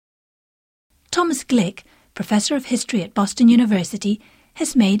Thomas Glick, Professor of History at Boston University,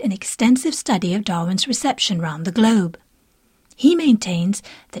 has made an extensive study of Darwin's reception round the globe. He maintains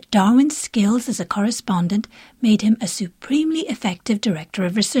that Darwin's skills as a correspondent made him a supremely effective director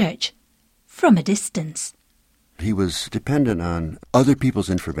of research, from a distance. He was dependent on other people's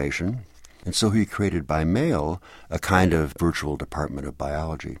information, and so he created by mail a kind of virtual department of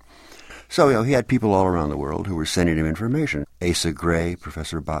biology. So, he had people all around the world who were sending him information. Asa Gray,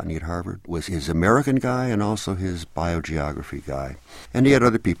 professor of botany at Harvard, was his American guy and also his biogeography guy. And he had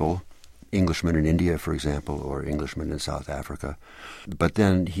other people, Englishmen in India, for example, or Englishmen in South Africa. But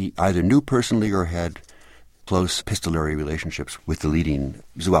then he either knew personally or had close epistolary relationships with the leading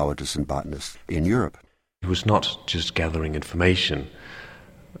zoologists and botanists in Europe. He was not just gathering information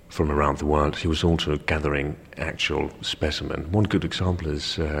from around the world, he was also gathering actual specimen. One good example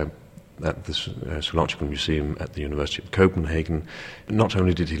is at the Zoological Museum at the University of Copenhagen. Not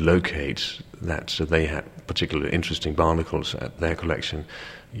only did he locate that they had particularly interesting barnacles at their collection,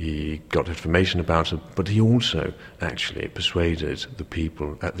 he got information about it, but he also actually persuaded the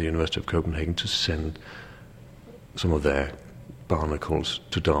people at the University of Copenhagen to send some of their barnacles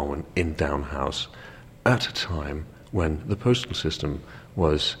to Darwin in Down House at a time when the postal system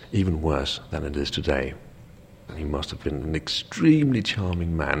was even worse than it is today. He must have been an extremely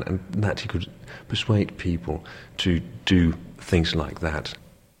charming man, and that he could persuade people to do things like that.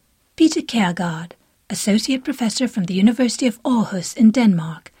 Peter Kjærgaard, Associate Professor from the University of Aarhus in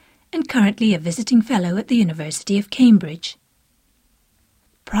Denmark, and currently a visiting fellow at the University of Cambridge.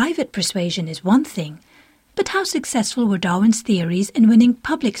 Private persuasion is one thing, but how successful were Darwin's theories in winning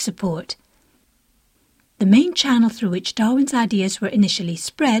public support? The main channel through which Darwin's ideas were initially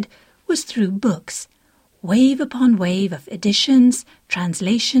spread was through books. Wave upon wave of editions,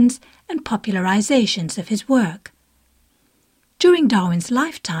 translations, and popularizations of his work. During Darwin's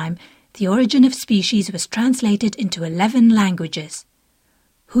lifetime, The Origin of Species was translated into 11 languages.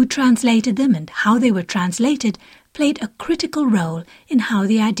 Who translated them and how they were translated played a critical role in how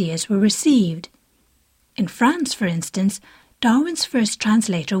the ideas were received. In France, for instance, Darwin's first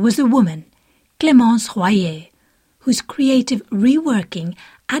translator was a woman, Clémence Royer, whose creative reworking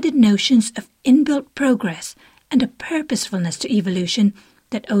added notions of inbuilt progress and a purposefulness to evolution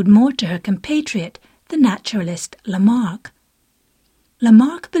that owed more to her compatriot, the naturalist Lamarck.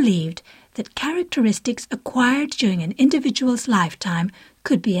 Lamarck believed that characteristics acquired during an individual's lifetime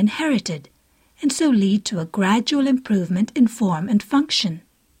could be inherited, and so lead to a gradual improvement in form and function.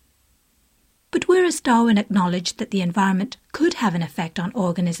 But whereas Darwin acknowledged that the environment could have an effect on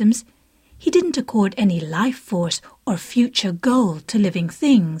organisms, he didn't accord any life force or future goal to living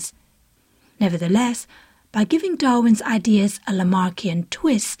things. Nevertheless, by giving Darwin's ideas a Lamarckian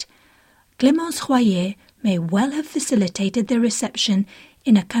twist, Clémence Royer may well have facilitated their reception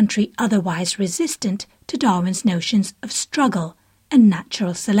in a country otherwise resistant to Darwin's notions of struggle and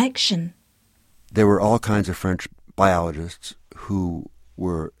natural selection. There were all kinds of French biologists who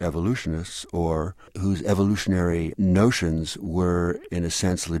were evolutionists or whose evolutionary notions were, in a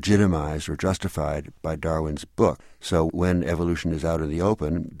sense, legitimized or justified by Darwin's book. So when evolution is out in the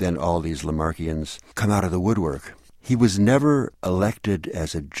open, then all these Lamarckians come out of the woodwork. He was never elected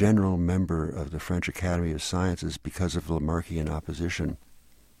as a general member of the French Academy of Sciences because of Lamarckian opposition.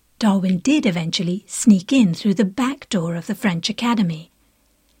 Darwin did eventually sneak in through the back door of the French Academy.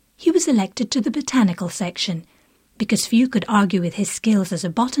 He was elected to the botanical section, because few could argue with his skills as a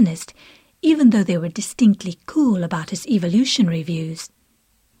botanist, even though they were distinctly cool about his evolutionary views.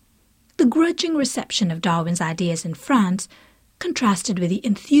 The grudging reception of Darwin's ideas in France contrasted with the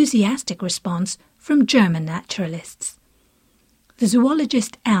enthusiastic response from German naturalists. The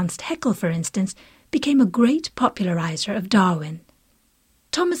zoologist Ernst Haeckel, for instance, became a great popularizer of Darwin.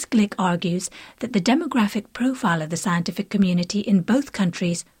 Thomas Glick argues that the demographic profile of the scientific community in both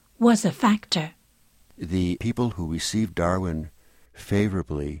countries was a factor. The people who received Darwin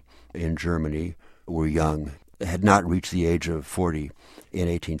favorably in Germany were young, had not reached the age of 40 in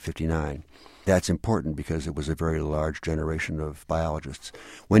 1859. That's important because it was a very large generation of biologists.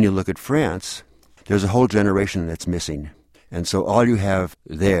 When you look at France, there's a whole generation that's missing. And so all you have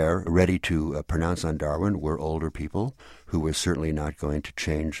there ready to pronounce on Darwin were older people who were certainly not going to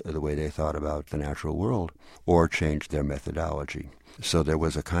change the way they thought about the natural world or change their methodology. So there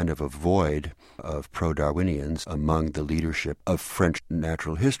was a kind of a void of pro-Darwinians among the leadership of French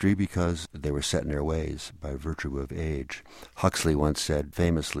natural history because they were set in their ways by virtue of age. Huxley once said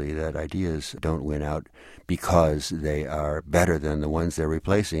famously that ideas don't win out because they are better than the ones they're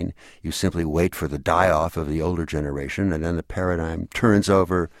replacing. You simply wait for the die-off of the older generation and then the paradigm turns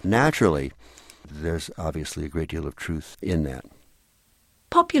over naturally. There's obviously a great deal of truth in that.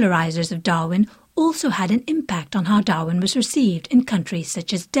 popularizers of Darwin also had an impact on how Darwin was received in countries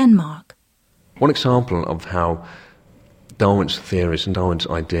such as Denmark. One example of how Darwin's theories and Darwin's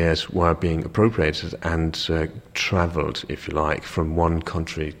ideas were being appropriated and travelled, if you like, from one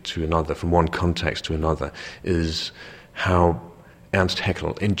country to another, from one context to another, is how Ernst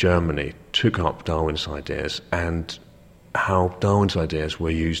Haeckel in Germany took up Darwin's ideas and how Darwin's ideas were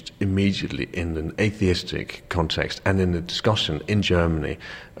used immediately in an atheistic context and in a discussion in Germany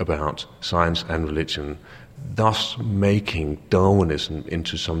about science and religion, thus making Darwinism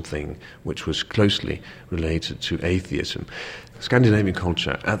into something which was closely related to atheism. Scandinavian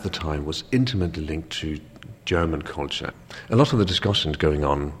culture at the time was intimately linked to German culture. A lot of the discussions going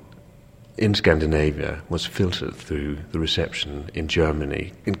on in Scandinavia was filtered through the reception in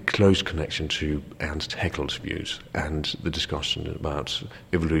Germany in close connection to Ernst Haeckel's views and the discussion about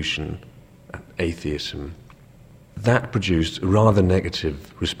evolution and atheism. That produced a rather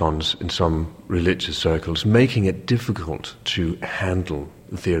negative response in some religious circles, making it difficult to handle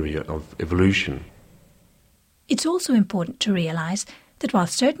the theory of evolution. It's also important to realize that while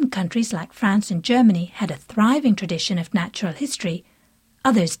certain countries like France and Germany had a thriving tradition of natural history,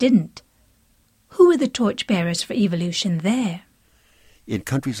 others didn't. Who were the torchbearers for evolution there? In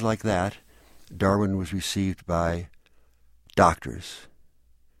countries like that, Darwin was received by doctors.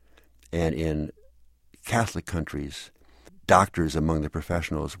 And in Catholic countries, doctors among the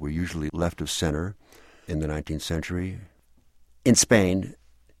professionals were usually left of center in the 19th century. In Spain,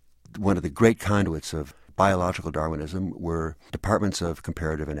 one of the great conduits of biological Darwinism were departments of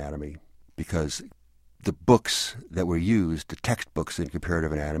comparative anatomy, because the books that were used, the textbooks in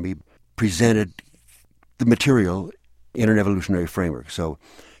comparative anatomy, presented the material in an evolutionary framework. So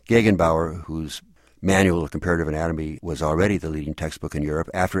Gegenbauer, whose Manual of Comparative Anatomy was already the leading textbook in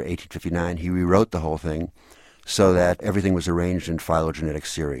Europe, after 1859 he rewrote the whole thing so that everything was arranged in phylogenetic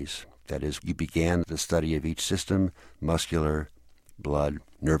series. That is, you began the study of each system, muscular, blood,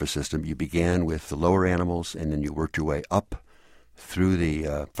 nervous system. You began with the lower animals, and then you worked your way up through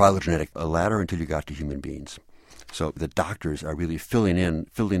the phylogenetic ladder until you got to human beings. So the doctors are really filling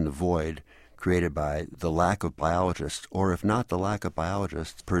the void created by the lack of biologists, or if not the lack of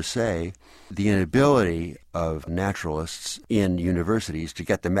biologists per se, the inability of naturalists in universities to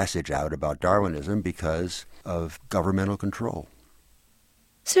get the message out about Darwinism because of governmental control.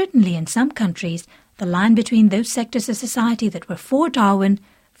 Certainly in some countries, the line between those sectors of society that were for Darwin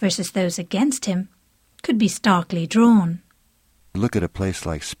versus those against him could be starkly drawn. Look at a place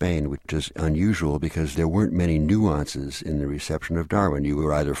like Spain, which is unusual because there weren't many nuances in the reception of Darwin. You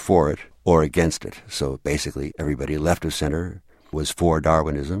were either for it or against it. So basically everybody left of center was for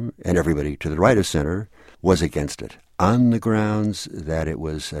Darwinism and everybody to the right of center was against it, on the grounds that it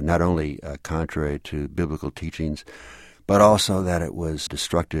was not only contrary to biblical teachings, but also that it was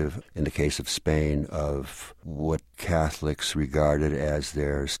destructive, in the case of Spain, of what Catholics regarded as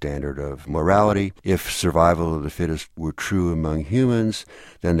their standard of morality. If survival of the fittest were true among humans,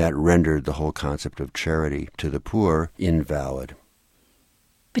 then that rendered the whole concept of charity to the poor invalid.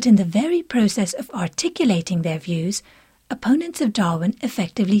 But in the very process of articulating their views, opponents of Darwin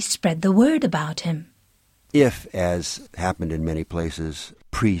effectively spread the word about him. If, as happened in many places,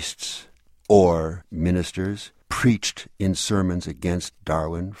 priests or ministers preached in sermons against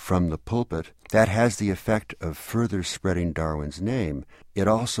Darwin from the pulpit, that has the effect of further spreading Darwin's name. It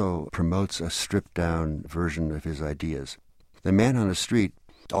also promotes a stripped-down version of his ideas. The man on the street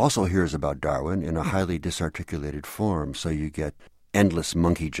also hears about Darwin in a highly disarticulated form, so you get endless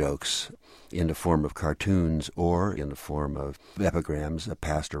monkey jokes in the form of cartoons or in the form of epigrams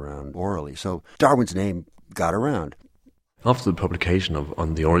passed around orally. So Darwin's name got around. After the publication of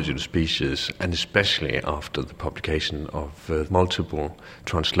On the Origin of Species, and especially after the publication of multiple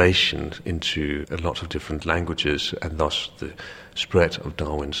translations into a lot of different languages, and thus the spread of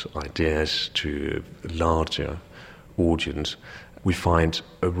Darwin's ideas to a larger audience, we find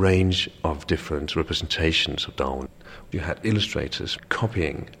a range of different representations of Darwin. You had illustrators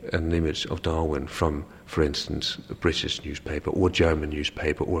copying an image of Darwin from, for instance, a British newspaper or a German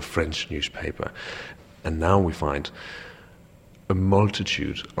newspaper or a French newspaper. And now we find a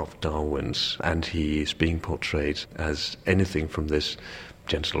multitude of Darwins, and he is being portrayed as anything from this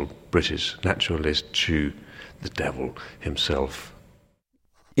gentle British naturalist to the devil himself.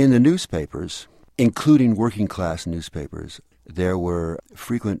 In the newspapers, including working-class newspapers, there were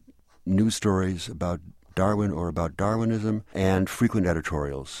frequent news stories about Darwin or about Darwinism and frequent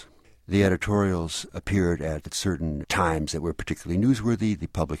editorials. The editorials appeared at certain times that were particularly newsworthy, the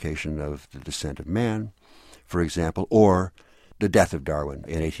publication of The Descent of Man, for example, or The Death of Darwin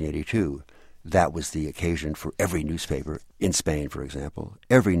in 1882. that was the occasion for every newspaper, in Spain, for example,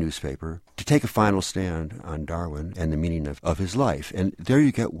 every newspaper, to take a final stand on Darwin and the meaning of his life. And there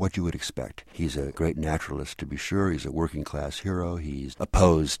you get what you would expect. He's a great naturalist, to be sure. He's a working-class hero. He's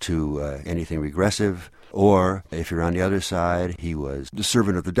opposed to anything regressive. Or, if you're on the other side, he was the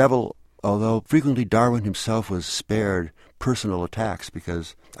servant of the devil, although frequently Darwin himself was spared personal attacks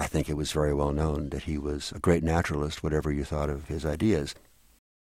because I think it was very well known that he was a great naturalist, whatever you thought of his ideas.